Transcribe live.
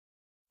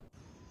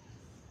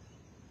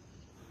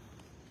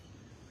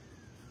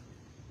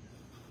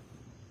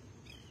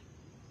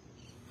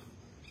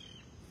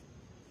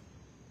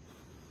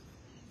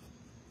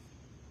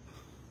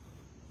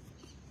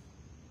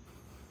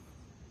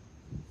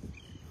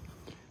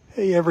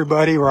Hey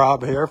everybody,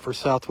 Rob here for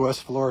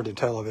Southwest Florida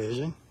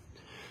Television.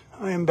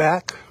 I am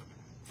back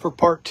for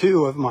part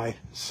 2 of my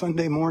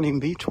Sunday morning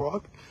beach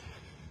walk.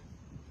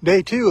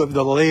 Day 2 of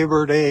the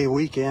Labor Day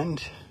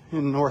weekend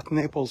in North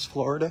Naples,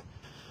 Florida.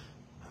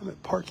 I'm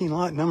at parking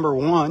lot number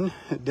 1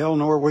 at Del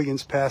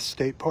Norwegians Pass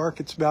State Park.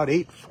 It's about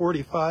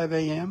 8:45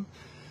 a.m.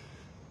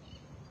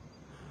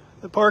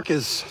 The park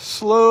is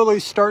slowly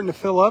starting to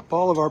fill up.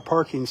 All of our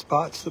parking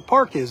spots. The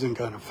park isn't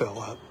going to fill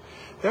up.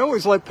 They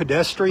always let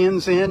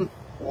pedestrians in,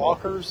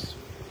 walkers,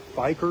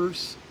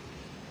 bikers.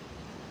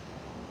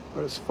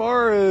 But as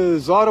far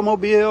as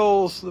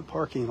automobiles, the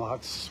parking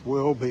lots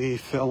will be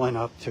filling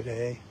up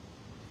today.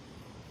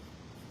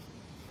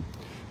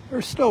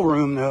 There's still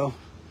room though.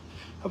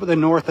 Up at the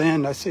north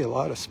end, I see a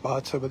lot of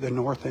spots up at the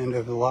north end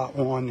of lot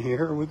 1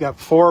 here. We've got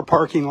 4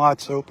 parking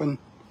lots open.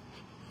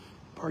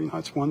 Parking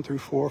lots 1 through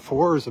 4.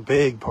 4 is a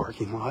big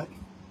parking lot.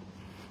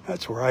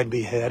 That's where I'd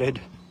be headed.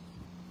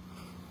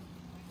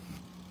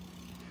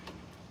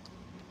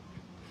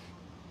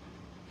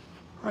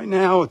 Right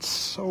now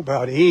it's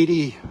about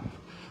 80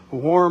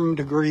 warm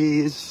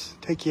degrees.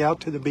 Take you out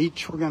to the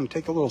beach. We're going to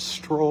take a little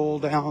stroll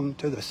down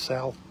to the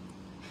south.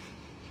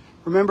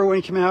 Remember when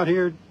you come out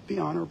here, be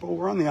honorable.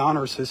 We're on the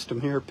honor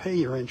system here. Pay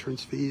your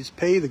entrance fees.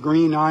 Pay the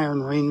green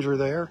iron ranger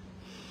there.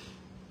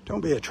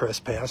 Don't be a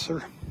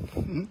trespasser.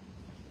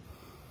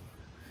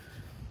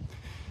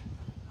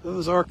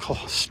 Those are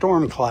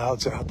storm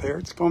clouds out there.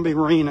 It's going to be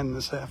raining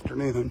this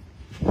afternoon.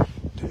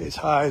 Today's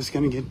high is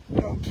going to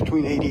get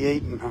between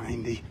 88 and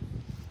 90.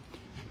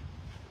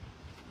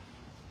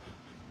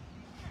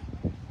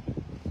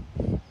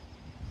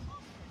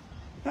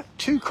 Not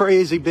too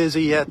crazy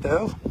busy yet,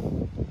 though.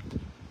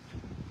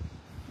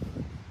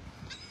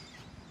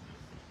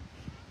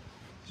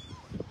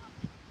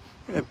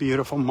 A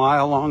beautiful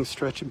mile-long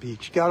stretch of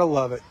beach. Gotta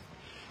love it.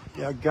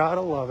 Yeah,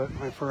 gotta love it,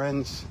 my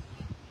friends.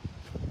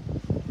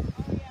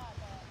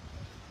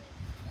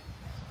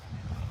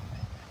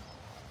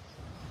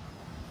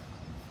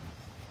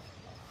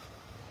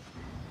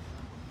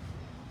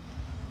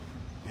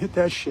 Hit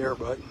that share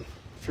button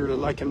if you're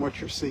liking what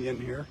you're seeing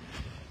here.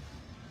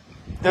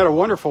 Had a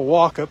wonderful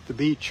walk up the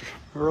beach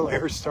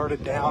earlier.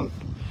 Started down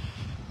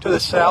to the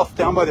south,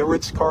 down by the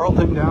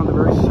Ritz-Carlton, down the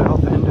very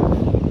south end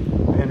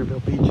of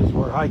Vanderbilt Beach is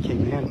where I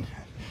came in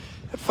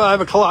at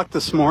 5 o'clock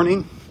this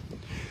morning.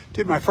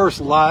 Did my first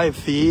live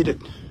feed at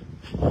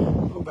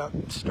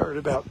started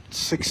about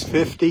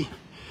 6:50.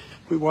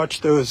 We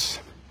watched those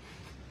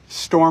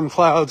storm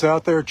clouds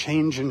out there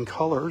changing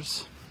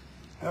colors.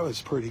 That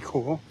was pretty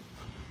cool.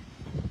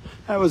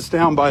 That was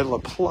down by La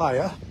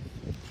Playa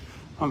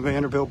on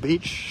Vanderbilt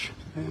Beach,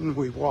 and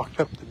we walked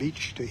up the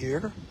beach to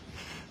here.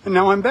 And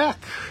now I'm back.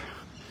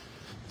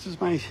 This is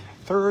my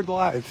 3rd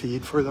live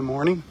feed for the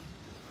morning.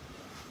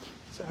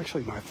 It's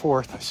actually my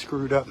 4th. I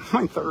screwed up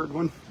my 3rd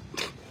one.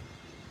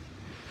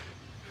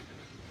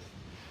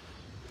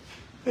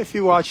 If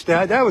you watched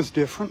that, that was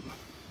different.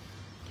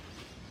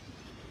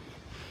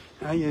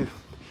 Now you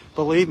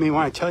believe me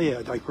when I tell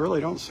you, I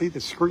really don't see the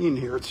screen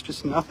here. It's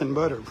just nothing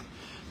but a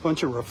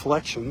bunch of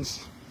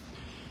reflections.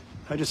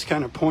 I just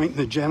kind of point in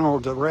the general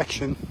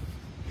direction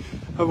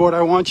of what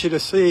I want you to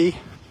see.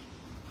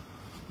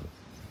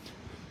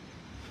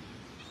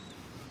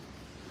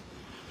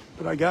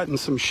 But I got in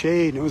some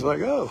shade and it was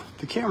like, oh,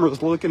 the camera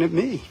was looking at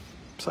me.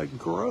 It's like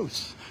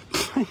gross.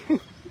 Hope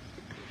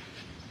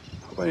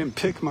I didn't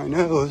pick my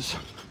nose.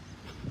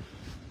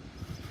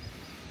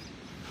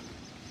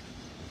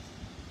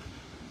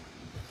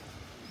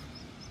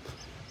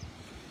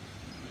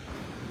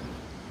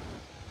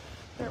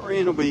 That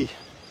rain will be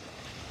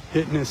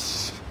hitting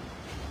us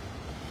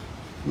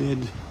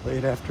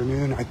late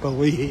afternoon, I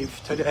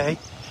believe, today.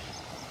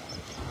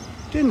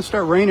 Didn't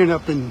start raining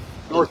up in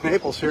North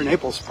Naples here,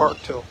 Naples Park,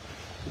 till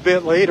a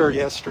bit later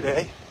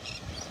yesterday.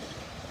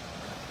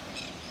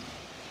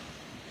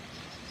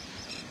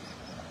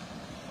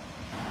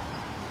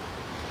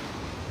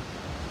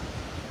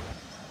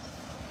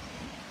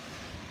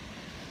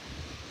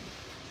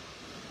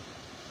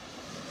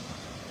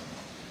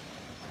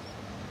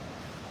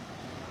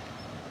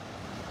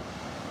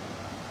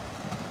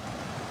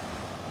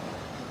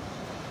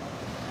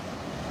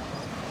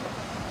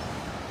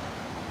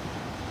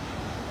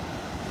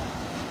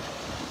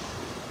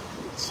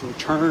 Some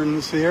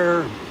terns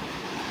here,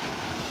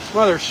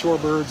 some other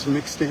shorebirds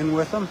mixed in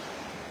with them.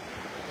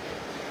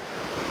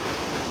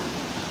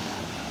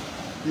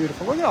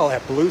 Beautiful. Look at all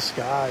that blue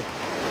sky.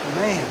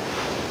 Man.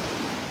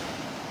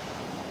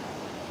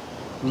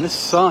 And this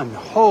sun,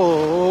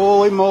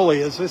 holy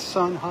moly, is this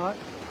sun hot?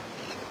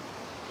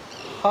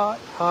 Hot,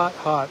 hot,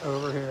 hot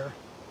over here.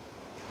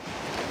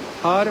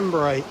 Hot and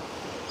bright.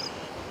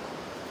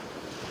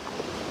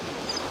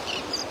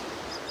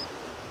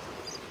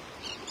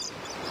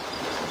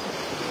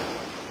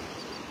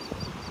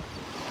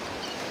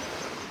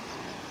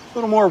 A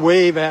little more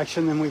wave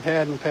action than we've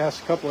had in the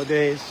past couple of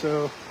days,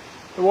 so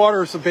the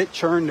water's a bit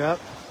churned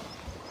up.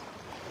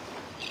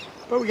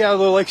 But we got a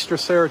little extra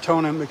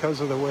serotonin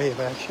because of the wave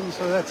action,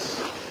 so that's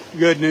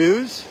good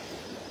news.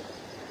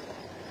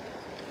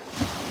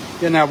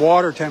 Getting that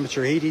water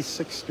temperature,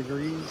 86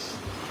 degrees.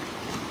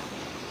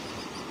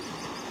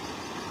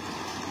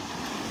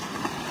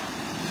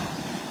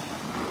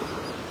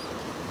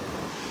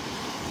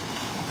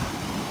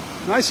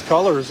 Nice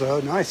colors though,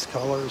 nice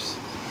colors.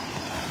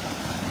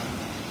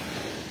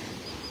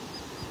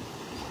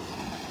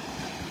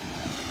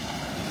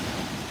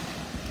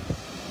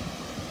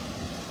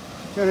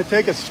 Going to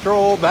take a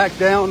stroll back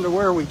down to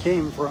where we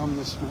came from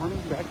this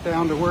morning, back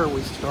down to where we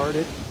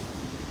started.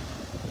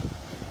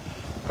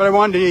 But I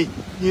wanted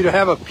you to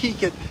have a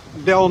peek at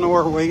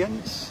Delnor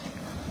Wiggins.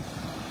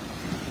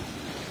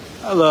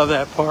 I love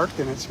that park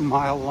and its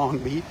mile-long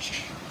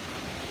beach.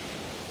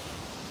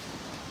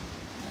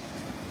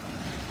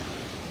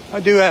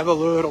 I do have a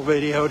little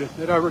video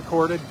that I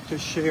recorded to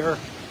share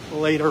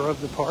later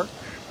of the park.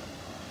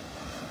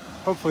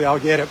 Hopefully I'll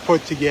get it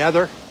put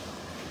together.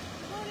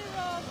 Good morning,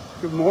 Rob.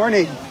 Good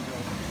morning.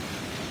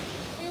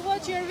 We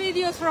watch your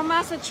videos from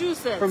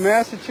Massachusetts. From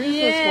Massachusetts?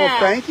 Yeah. Well,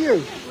 thank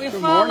you. We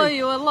Good follow morning.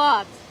 you a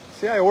lot.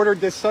 See, I ordered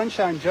this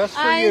sunshine just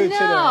for I you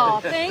know.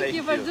 today. Thank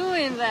you for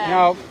doing that.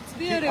 Now, it's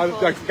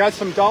beautiful. I've got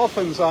some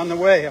dolphins on the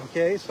way,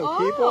 okay? So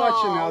keep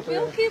watching out there.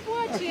 We'll keep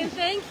watching.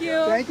 Thank you.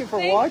 Thank you for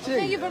watching.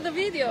 Thank you for the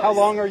videos. How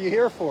long are you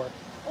here for?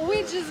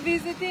 We're just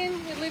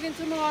visiting. We're leaving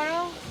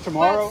tomorrow.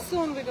 Tomorrow? But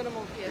soon we're going to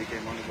move here.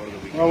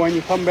 Well, when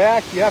you come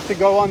back, you have to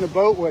go on the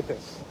boat with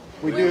us.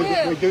 We do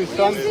We've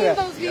sunset.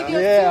 seen those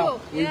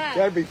videos too. Yeah.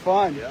 That'd be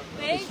fun.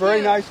 Thank It's very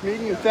you. nice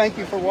meeting you. Thank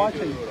you for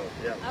watching.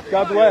 Of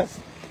God course. bless.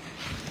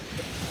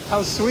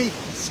 How sweet.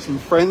 Some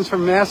friends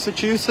from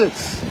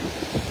Massachusetts.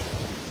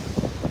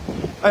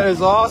 That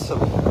is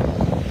awesome.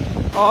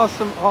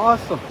 Awesome,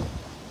 awesome.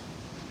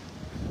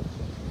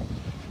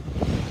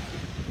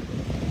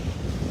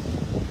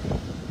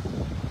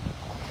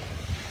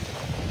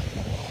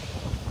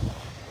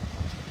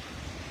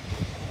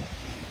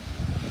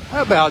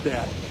 How about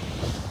that?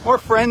 More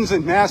friends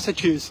in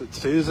Massachusetts,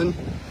 Susan.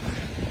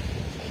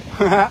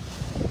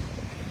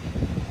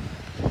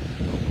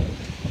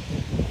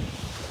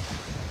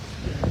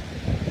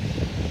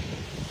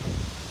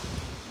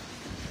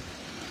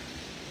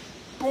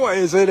 Boy,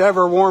 is it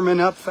ever warming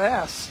up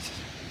fast.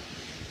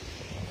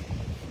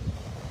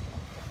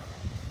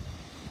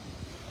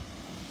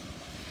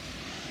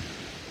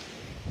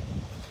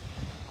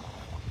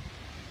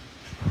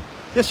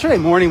 Yesterday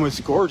morning was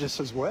gorgeous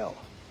as well.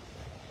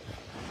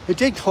 It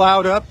did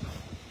cloud up.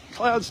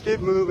 Clouds did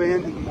move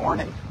in the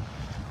morning.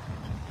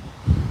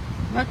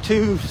 Not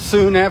too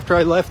soon after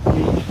I left the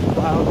beach.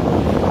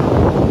 Cloud.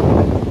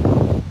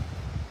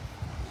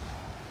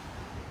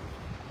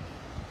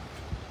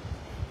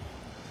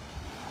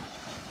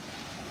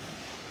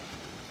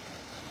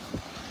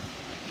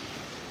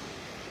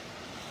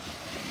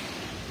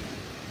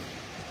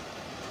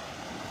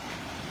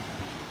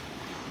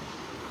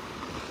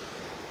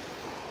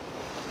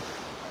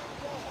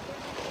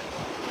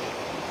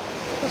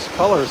 Those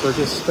colors are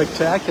just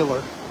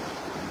spectacular.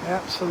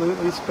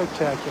 Absolutely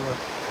spectacular.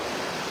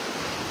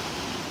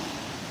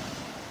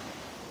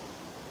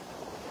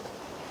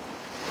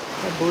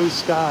 That blue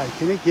sky.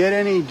 Can it get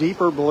any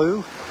deeper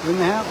blue than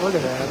that? Look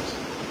at that.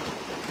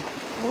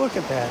 Look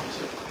at that.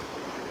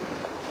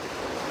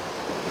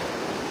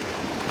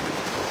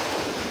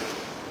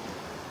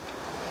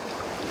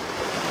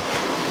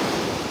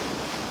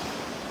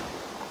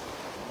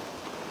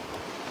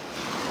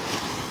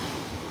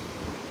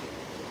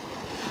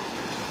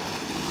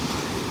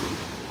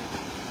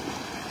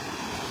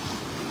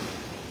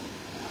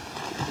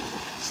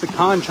 The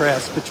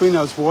contrast between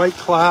those white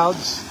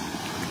clouds,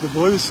 the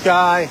blue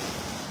sky.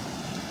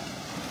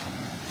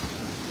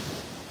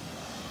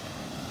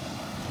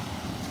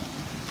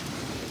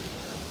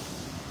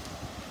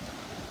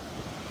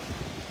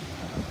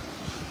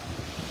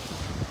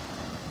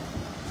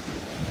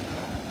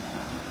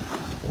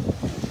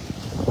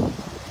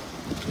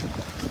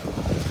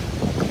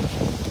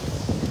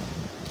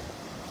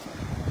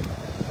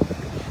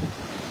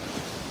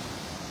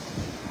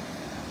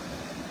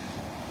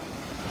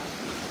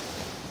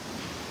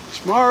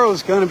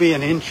 Tomorrow's going to be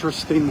an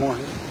interesting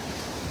morning.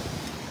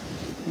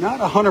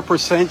 Not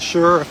 100%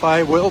 sure if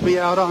I will be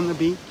out on the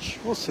beach.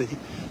 We'll see.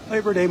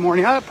 Labor Day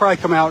morning, I'll probably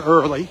come out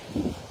early.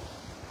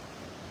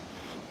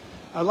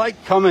 I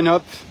like coming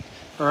up,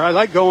 or I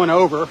like going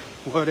over,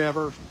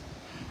 whatever.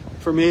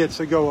 For me, it's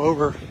to go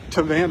over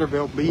to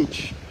Vanderbilt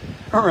Beach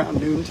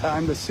around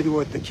noontime to see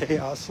what the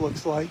chaos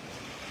looks like.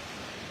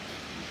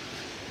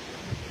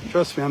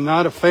 Trust me, I'm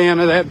not a fan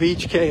of that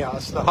beach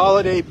chaos, the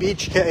holiday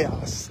beach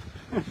chaos.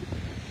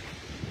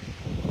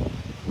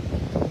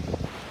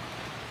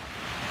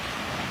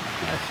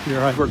 Here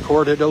I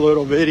recorded a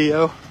little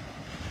video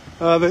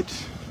of it.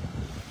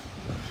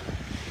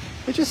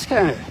 It just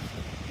kind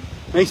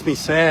of makes me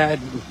sad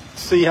to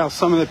see how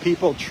some of the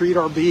people treat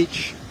our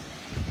beach.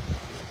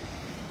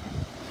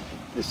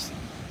 Just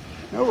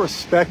no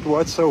respect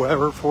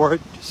whatsoever for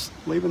it. Just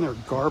leaving their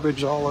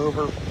garbage all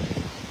over.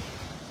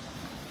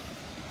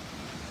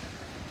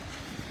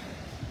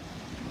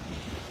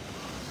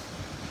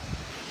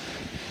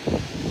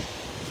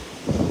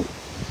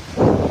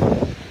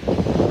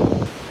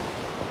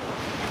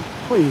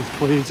 Please,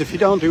 please, if you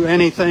don't do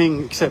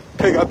anything except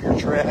pick up your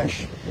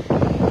trash, do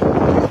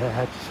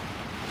that.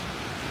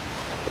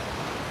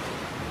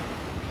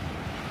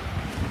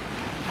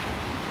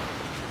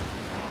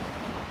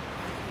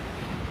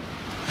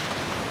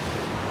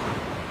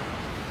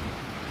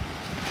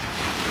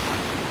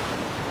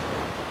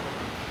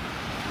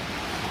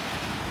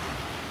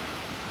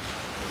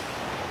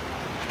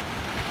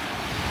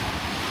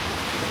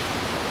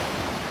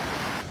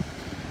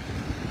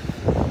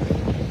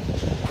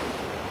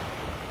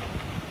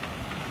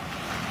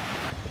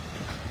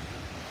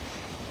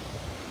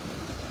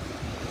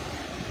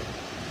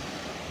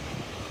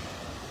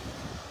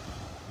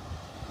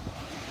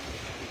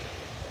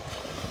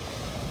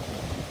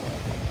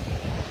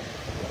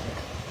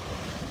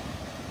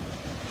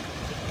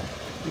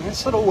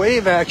 Nice little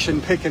wave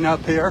action picking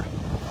up here.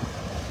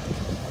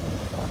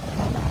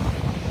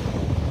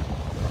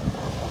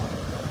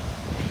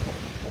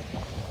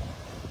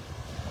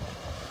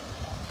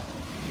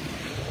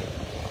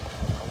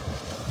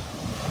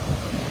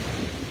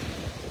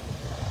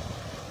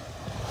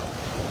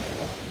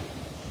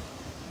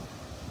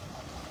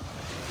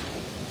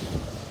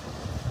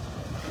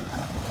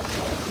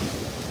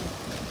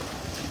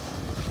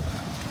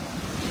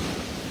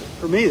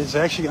 For me, this is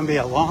actually going to be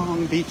a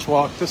long beach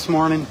walk this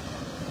morning.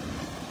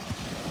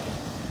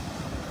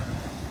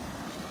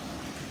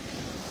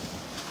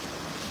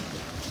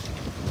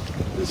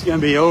 This is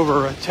going to be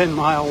over a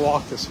 10-mile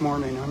walk this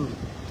morning. I'm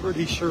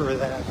pretty sure of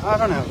that. I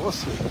don't know. We'll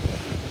see.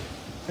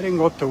 I didn't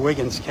go up to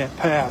Wiggins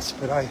Pass,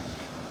 but I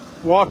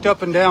walked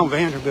up and down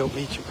Vanderbilt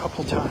Beach a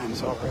couple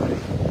times already.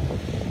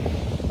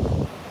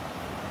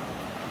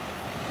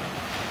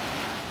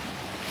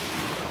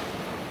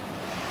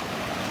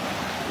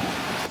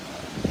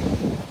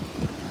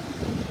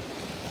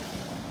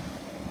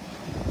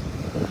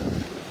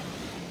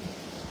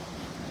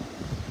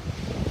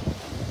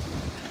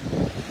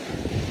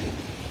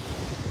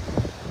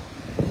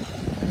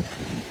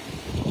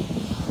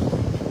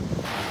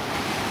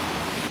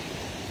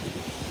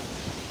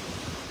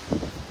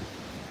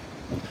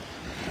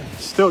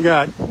 Still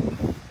got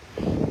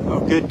a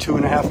good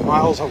 2.5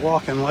 miles of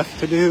walking left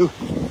to do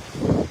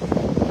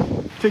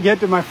to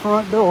get to my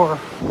front door.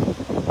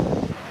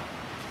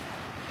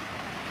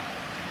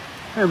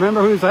 Hey,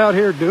 remember who's out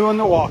here doing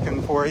the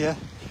walking for you.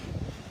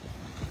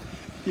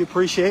 If you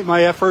appreciate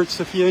my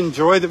efforts, if you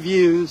enjoy the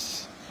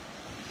views,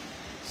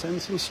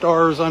 send some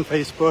stars on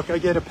Facebook. I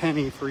get a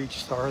penny for each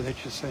star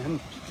that you send.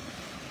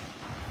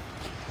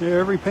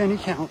 Every penny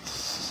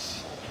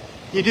counts.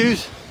 You do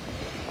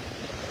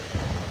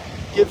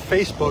give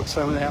Facebook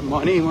some of that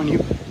money when you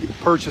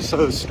purchase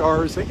those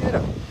stars. They get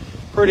a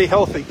pretty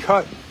healthy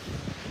cut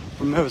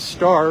from those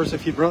stars.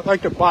 If you'd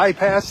like to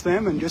bypass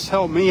them and just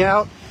help me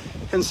out,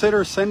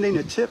 consider sending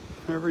a tip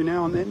every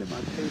now and then to my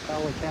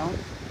PayPal account.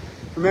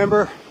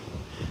 Remember,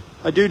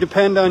 I do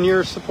depend on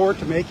your support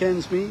to make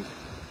ends meet.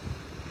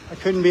 I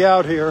couldn't be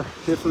out here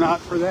if not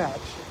for that.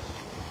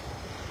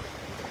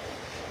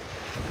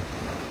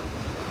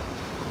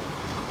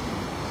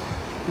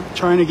 Not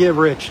trying to get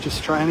rich,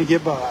 just trying to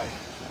get by.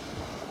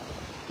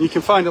 You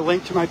can find a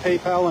link to my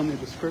PayPal in the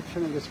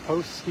description of this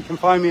post. You can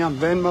find me on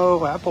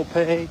Venmo, Apple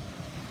Pay.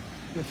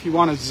 If you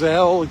want to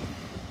Zelle,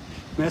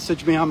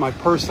 message me on my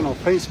personal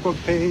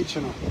Facebook page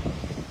and I'll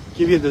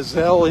give you the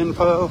Zelle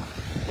info.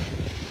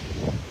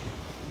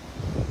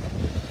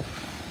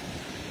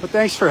 But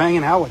thanks for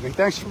hanging out with me.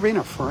 Thanks for being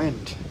a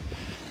friend.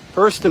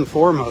 First and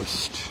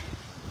foremost,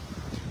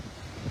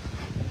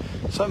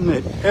 something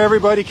that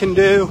everybody can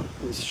do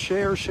is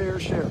share, share,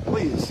 share.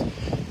 Please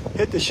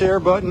hit the share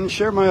button.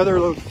 Share my other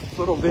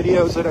little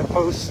videos that I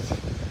post,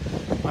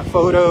 my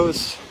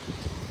photos.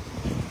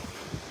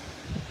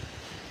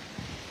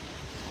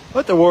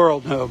 Let the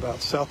world know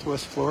about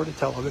Southwest Florida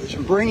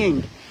Television,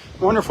 bringing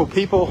wonderful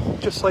people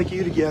just like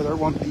you together,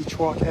 one beach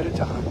walk at a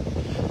time.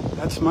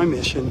 That's my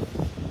mission.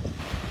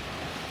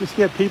 Just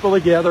get people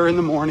together in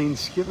the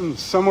mornings, give them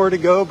somewhere to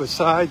go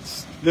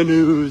besides the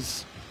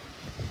news.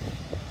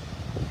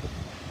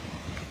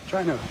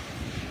 Trying to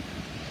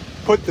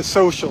put the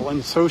social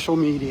in social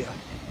media.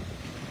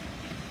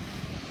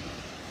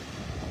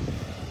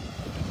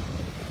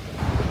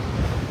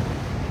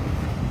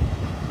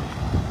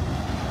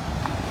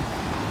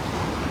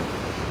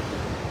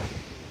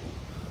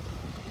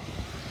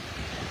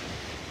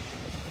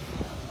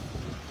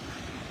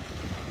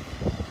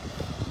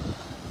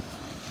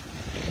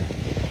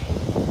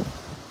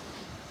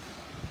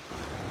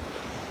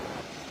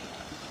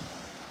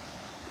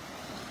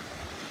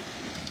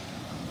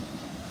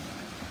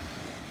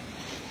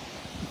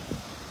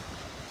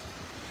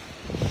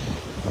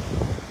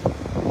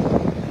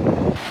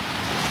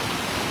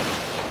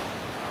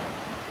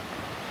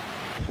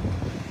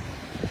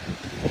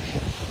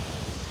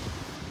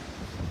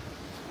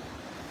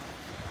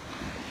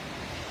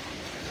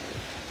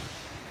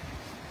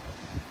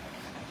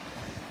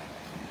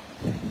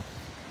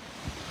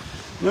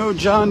 No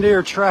John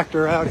Deere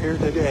tractor out here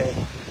today.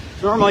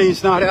 Normally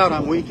he's not out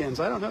on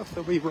weekends. I don't know if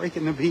they'll be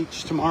breaking the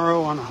beach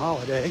tomorrow on a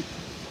holiday.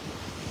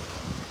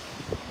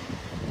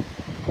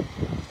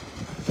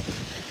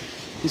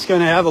 He's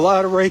going to have a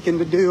lot of raking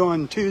to do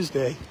on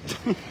Tuesday.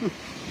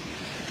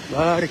 A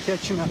lot of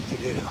catching up to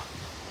do.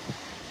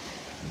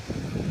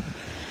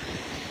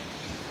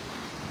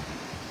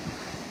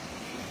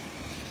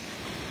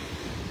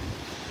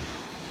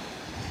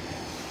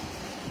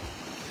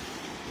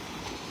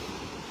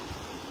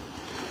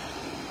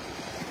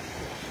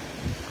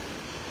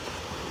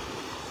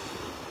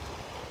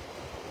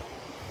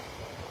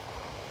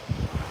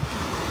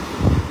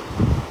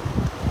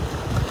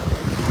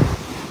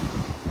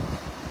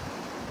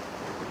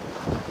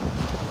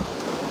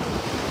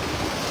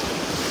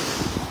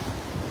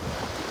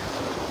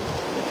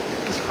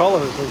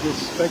 Colors are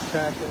just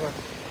spectacular.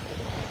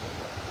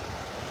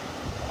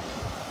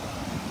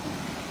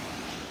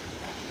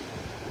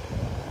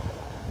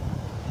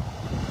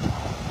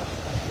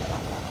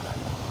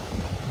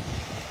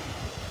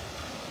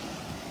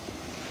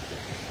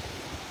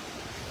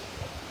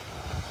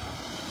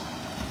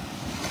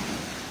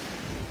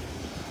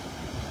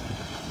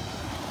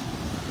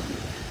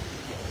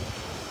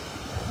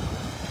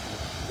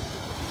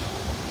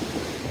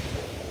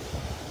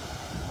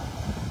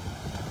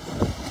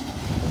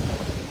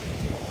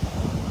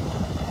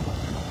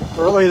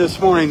 Early this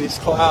morning, these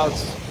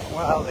clouds,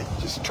 wow, they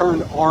just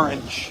turned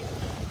orange.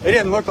 They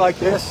didn't look like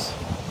this.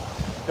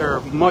 They're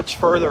much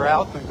further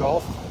out in the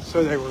Gulf,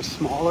 so they were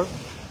smaller.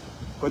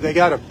 But they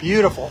got a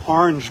beautiful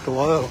orange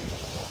glow.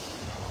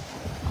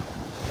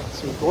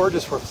 Some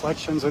gorgeous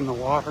reflections in the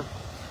water.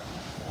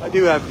 I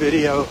do have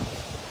video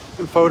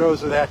and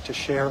photos of that to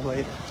share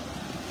later.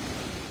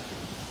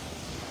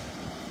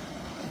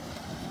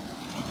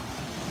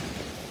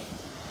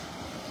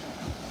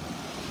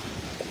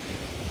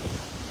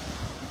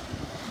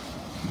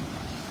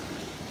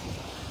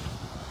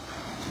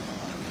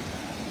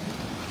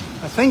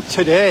 I think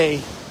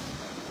today,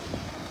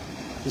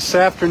 this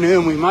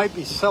afternoon, we might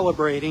be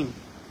celebrating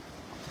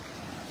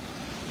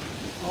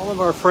all of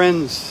our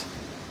friends'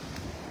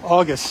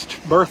 August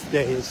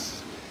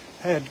birthdays.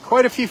 I had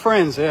quite a few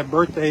friends that had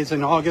birthdays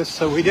in August,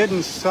 so we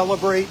didn't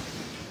celebrate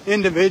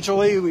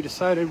individually. We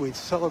decided we'd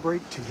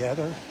celebrate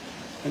together.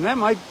 And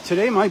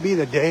today might be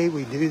the day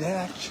we do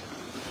that.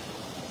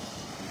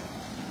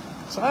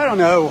 So I don't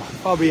know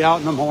if I'll be out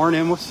in the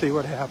morning. We'll see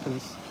what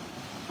happens.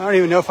 I don't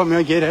even know if I'm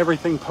going to get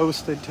everything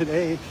posted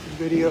today,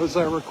 the videos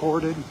I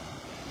recorded.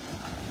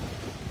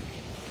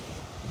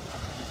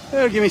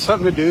 It'll give me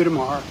something to do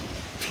tomorrow.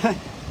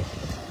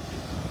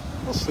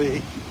 We'll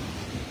see.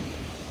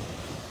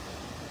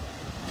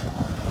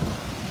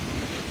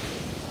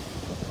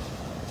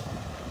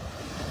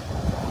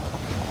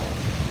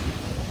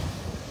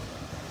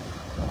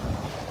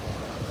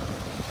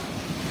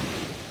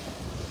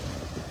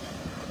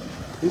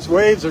 These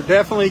waves are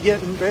definitely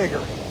getting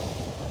bigger.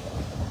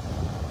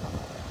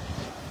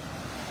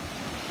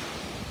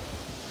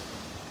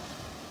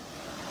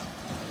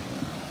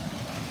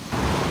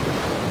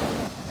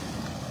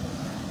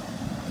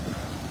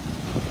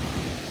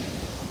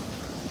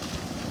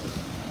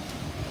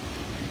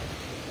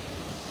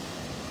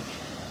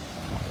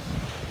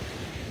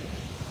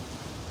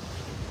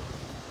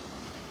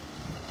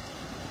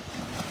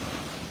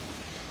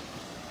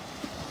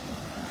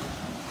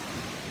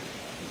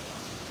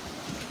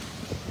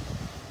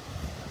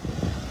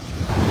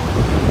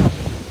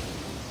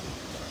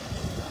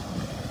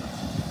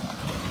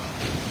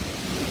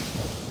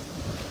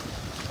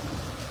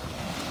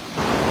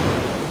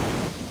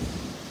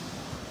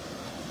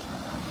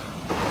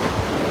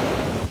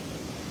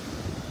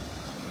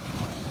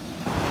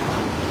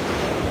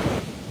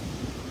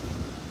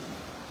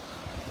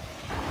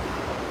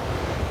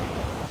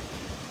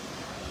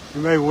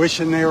 Anybody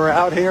wishing they were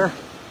out here?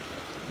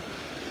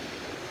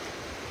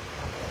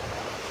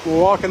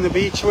 Walking the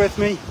beach with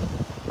me?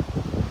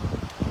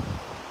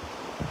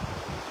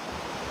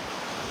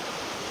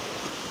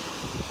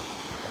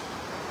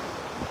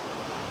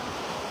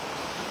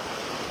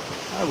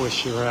 I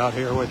wish you were out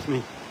here with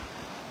me.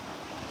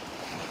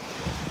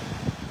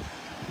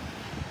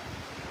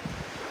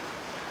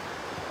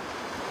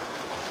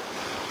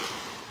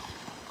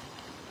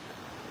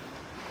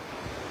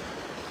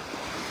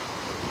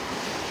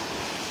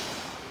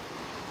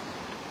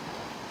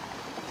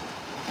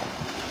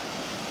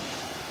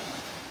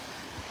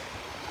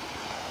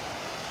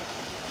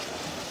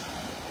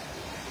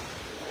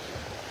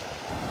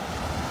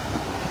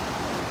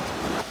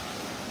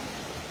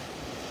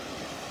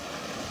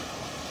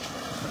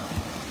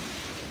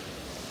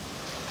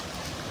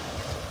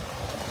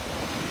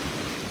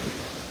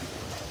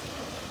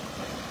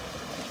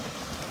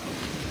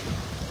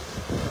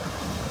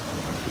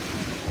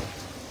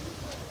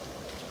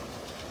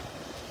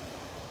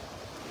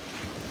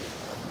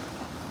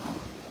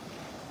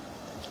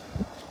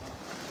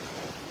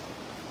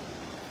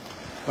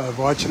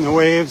 Watching the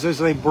waves as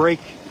they break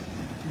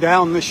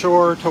down the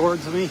shore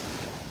towards me.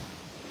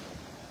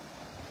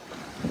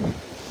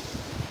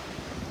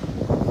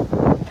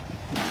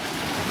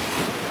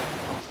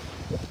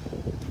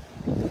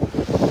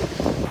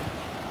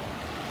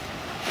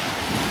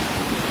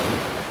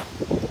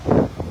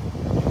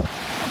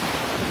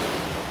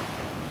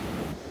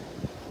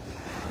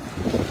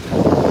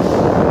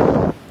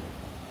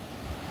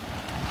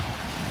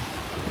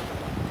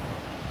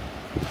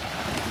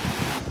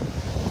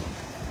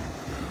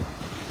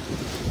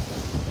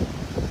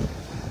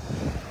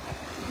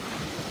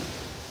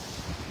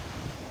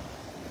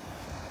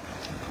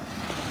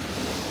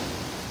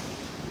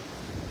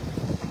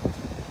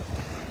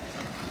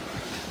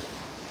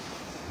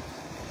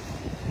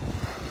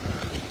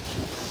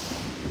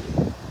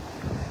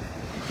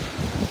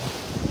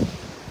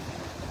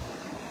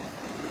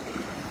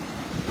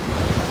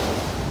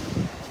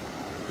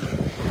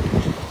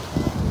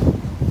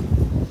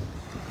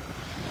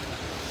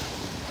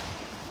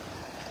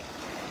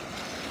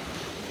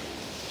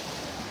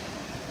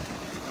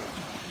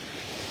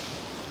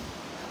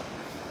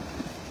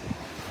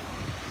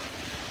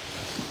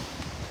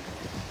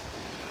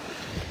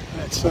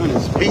 That sun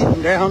is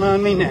beating down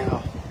on me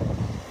now.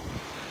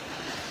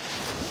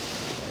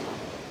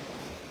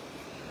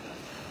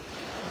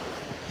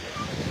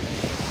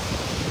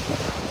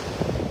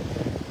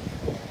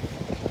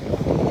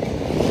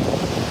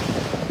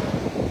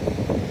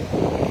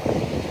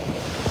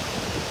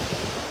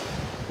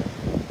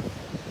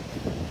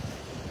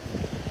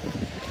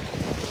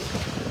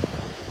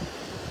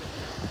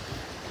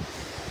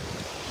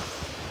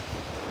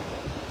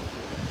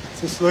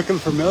 Is this looking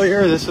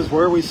familiar? This is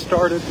where we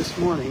started this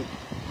morning.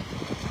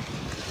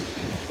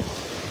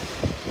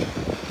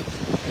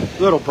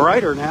 A little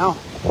brighter now.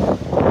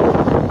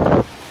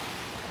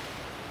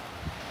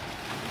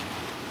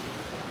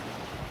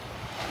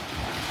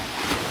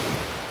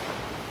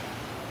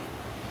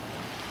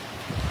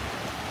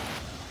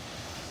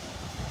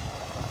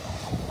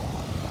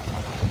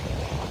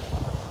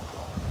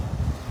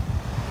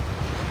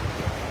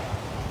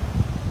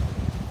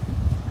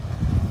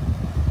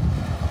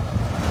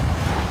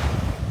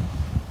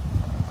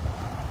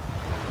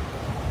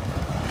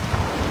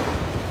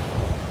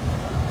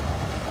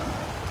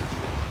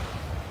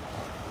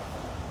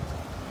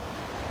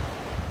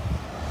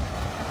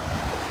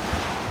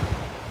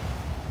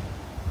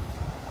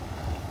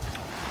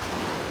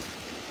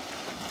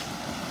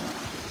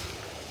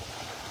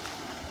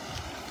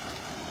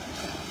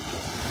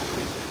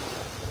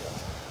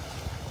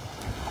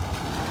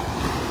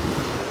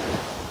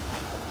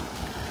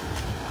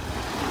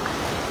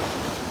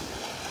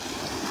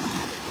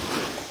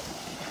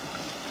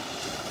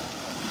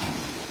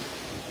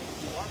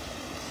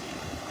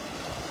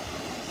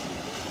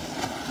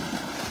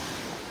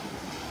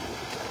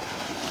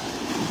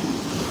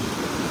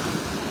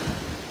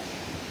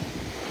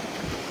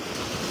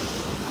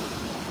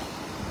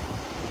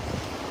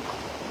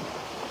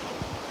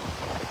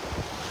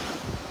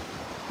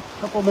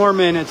 Couple more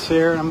minutes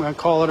here, and I'm going to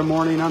call it a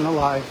morning on the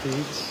live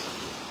feeds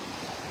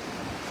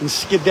and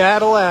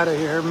skedaddle out of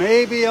here.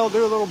 Maybe I'll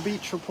do a little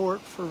beach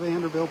report for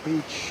Vanderbilt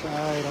Beach.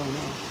 I don't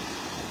know.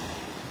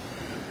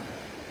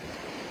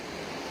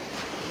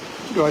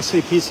 Do I see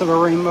a piece of a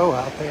rainbow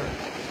out there?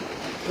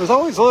 There's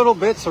always little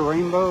bits of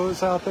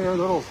rainbows out there,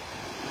 little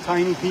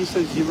tiny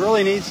pieces. You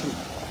really need some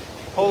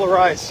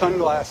polarized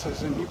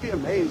sunglasses, and you'd be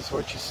amazed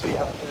what you see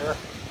out there.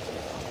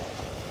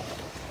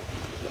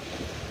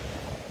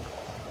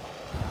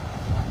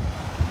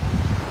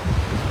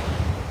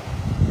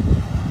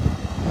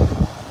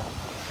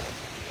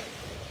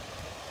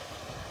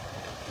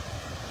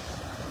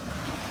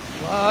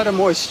 A lot of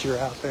moisture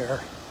out there.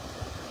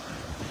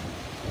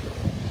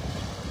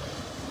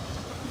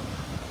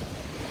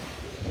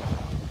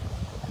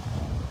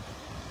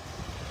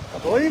 I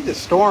believe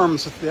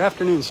the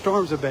afternoon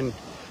storms have been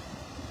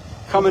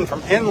coming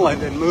from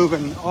inland and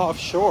moving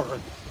offshore.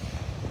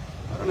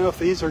 I don't know if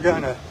these are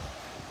going to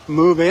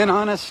move in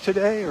on us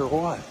today or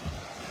what,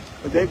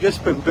 but they've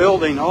just been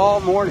building all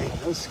morning.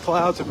 Those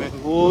clouds have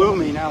been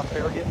looming out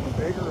there, getting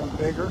bigger and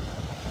bigger.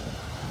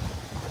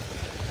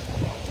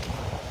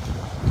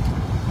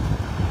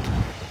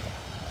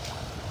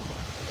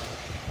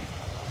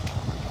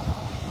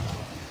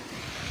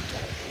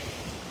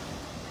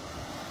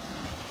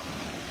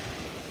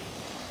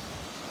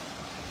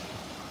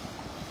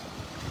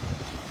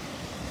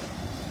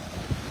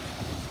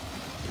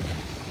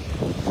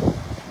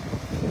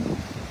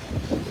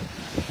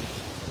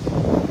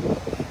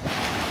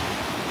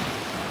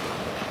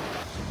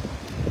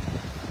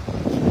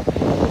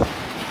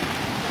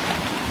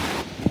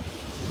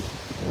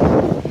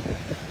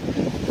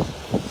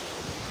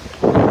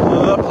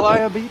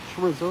 Beach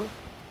Resort.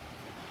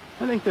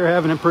 I think they're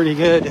having a pretty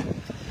good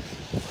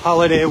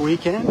holiday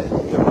weekend at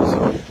the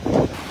resort.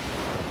 I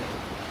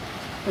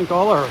think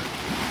all our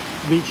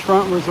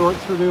beachfront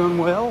resorts are doing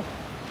well.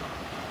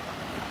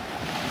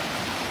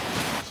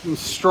 Some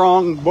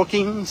strong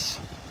bookings.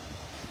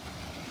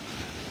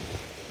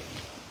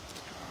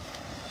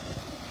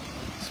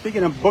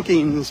 Speaking of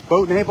bookings,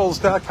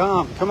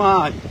 boatnaples.com. Come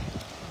on.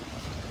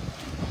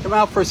 Come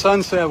out for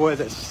sunset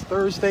with us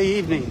Thursday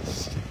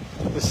evenings.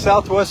 The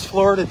Southwest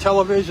Florida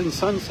Television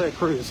Sunset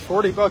Cruise,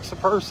 $40 a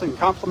person,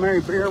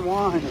 complimentary beer and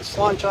wine, a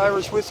Slunch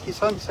Irish Whiskey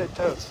Sunset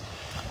Toast,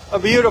 a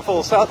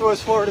beautiful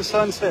Southwest Florida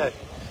sunset,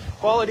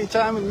 quality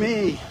time with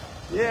me,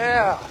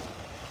 yeah.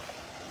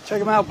 Check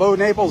them out,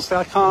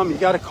 boatnaples.com. You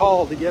got a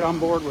call to get on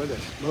board with us,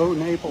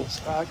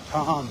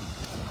 boatnaples.com.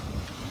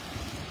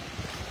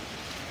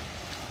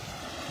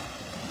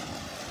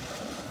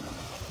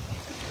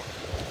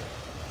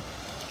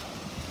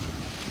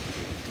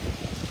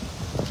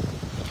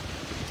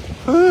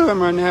 Ooh,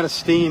 I'm running out of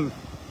steam.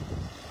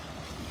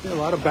 Did a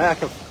lot of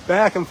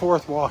back and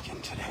forth walking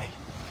today.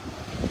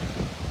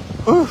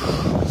 Ooh,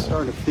 I'm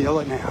starting to feel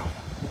it now.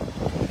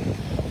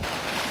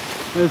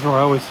 This is where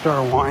I always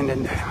start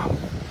winding down.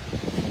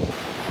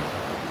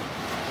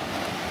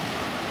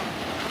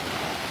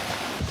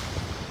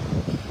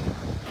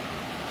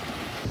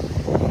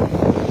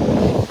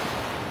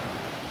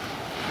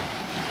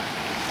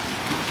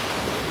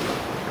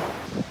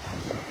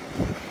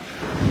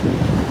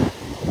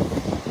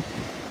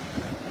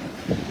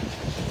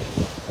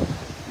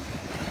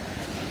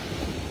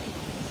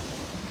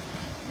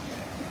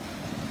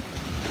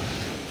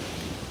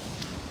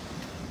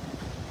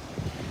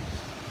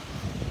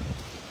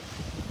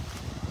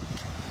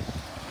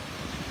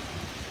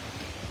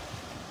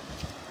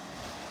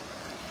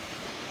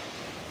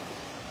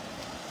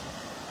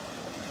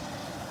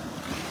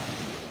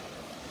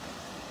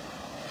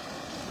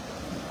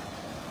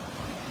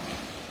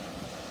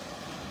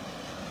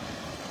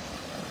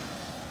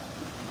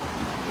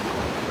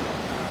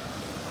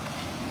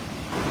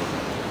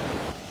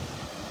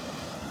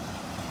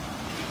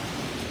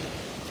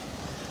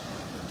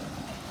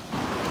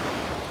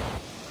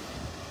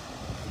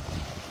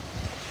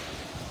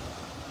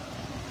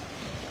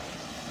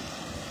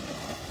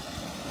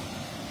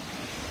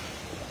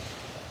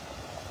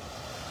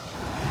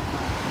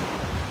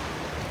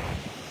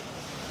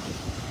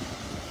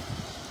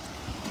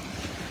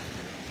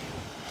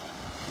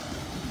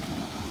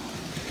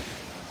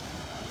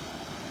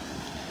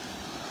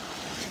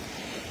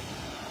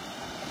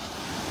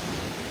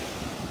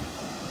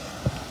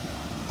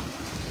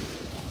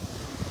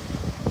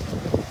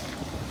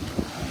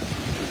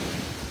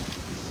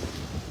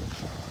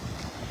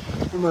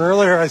 Remember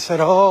earlier I said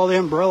all the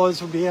umbrellas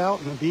would be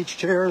out and the beach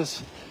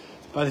chairs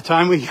by the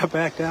time we got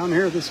back down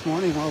here this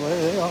morning. Well,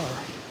 there they are.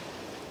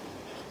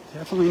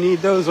 Definitely need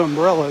those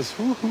umbrellas.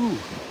 Woohoo!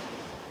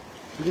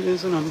 It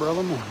is an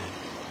umbrella morning.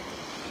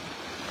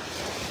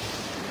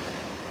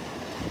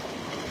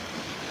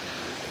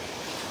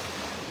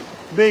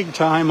 Big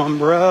time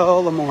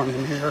umbrella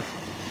morning here.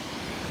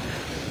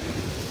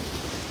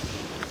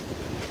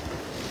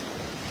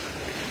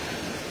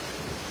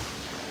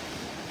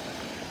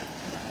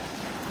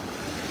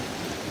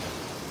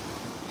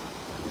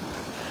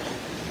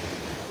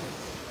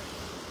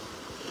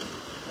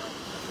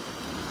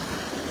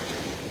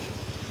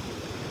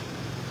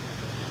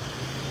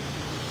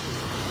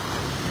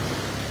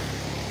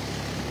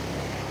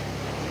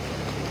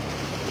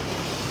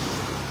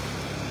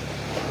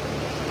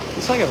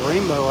 It's like a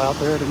rainbow out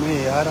there to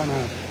me. I don't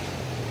know.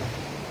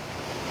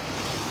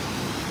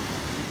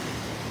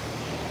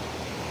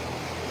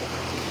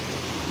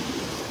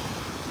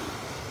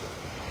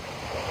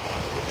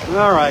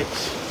 All right.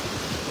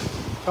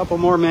 A couple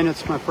more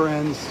minutes, my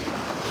friends.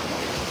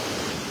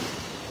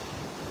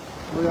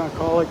 We're going to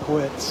call it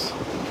quits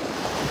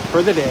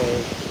for the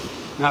day,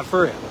 not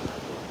forever.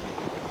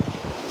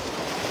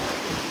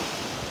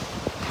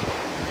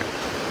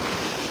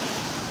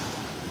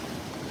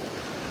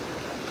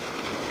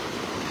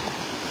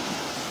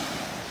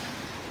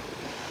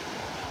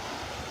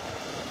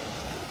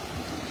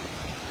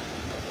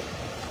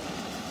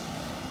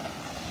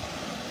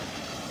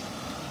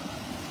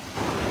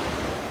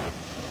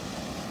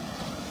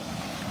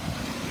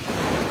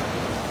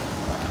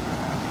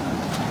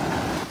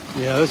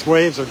 Yeah, those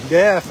waves are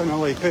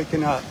definitely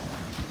picking up.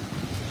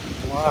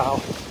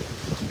 Wow.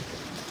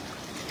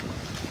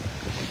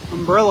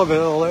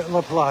 Umbrellaville at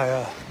La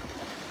Playa.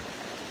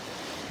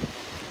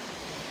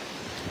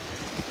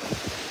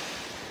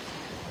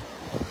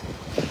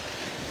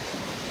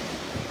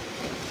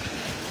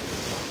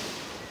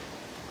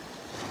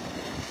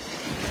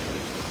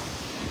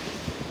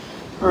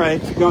 All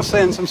right, if you're going to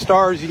send some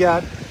stars, you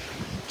got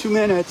 2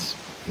 minutes.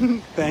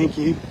 Thank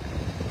you.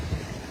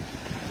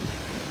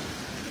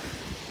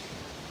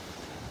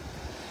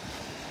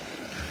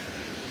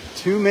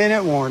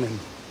 Two-minute warning.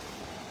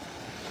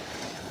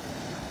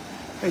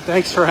 Hey,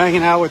 thanks for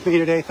hanging out with me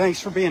today.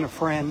 Thanks for being a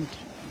friend.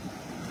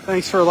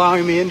 Thanks for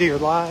allowing me into your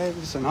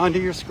lives and onto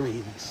your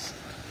screens.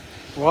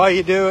 Why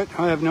you do it,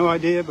 I have no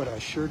idea, but I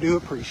sure do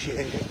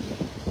appreciate it.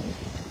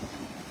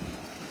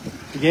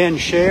 Again,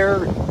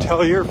 share,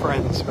 tell your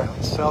friends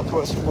about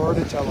Southwest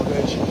Florida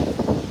Television.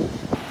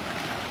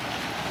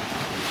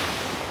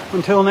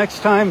 Until next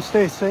time,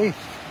 stay safe,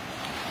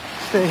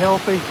 stay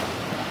healthy,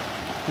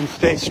 and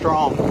stay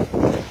strong.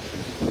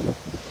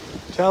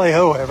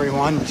 Tally-ho,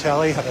 everyone.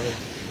 Tally-ho.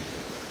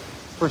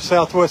 For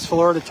Southwest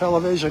Florida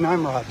Television,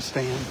 I'm Robb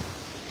Stan.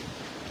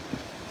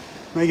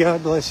 May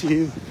God bless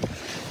you,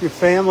 your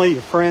family,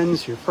 your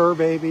friends, your fur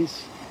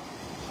babies,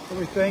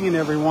 everything and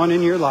everyone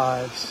in your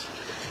lives.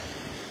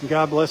 And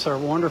God bless our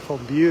wonderful,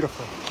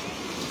 beautiful,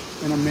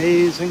 and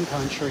amazing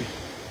country.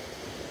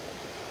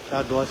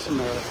 God bless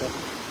America.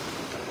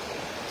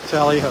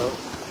 Tally-ho.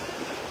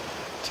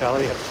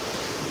 Tally-ho.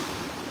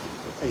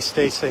 Hey,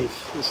 stay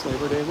safe this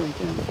Labor Day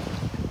weekend.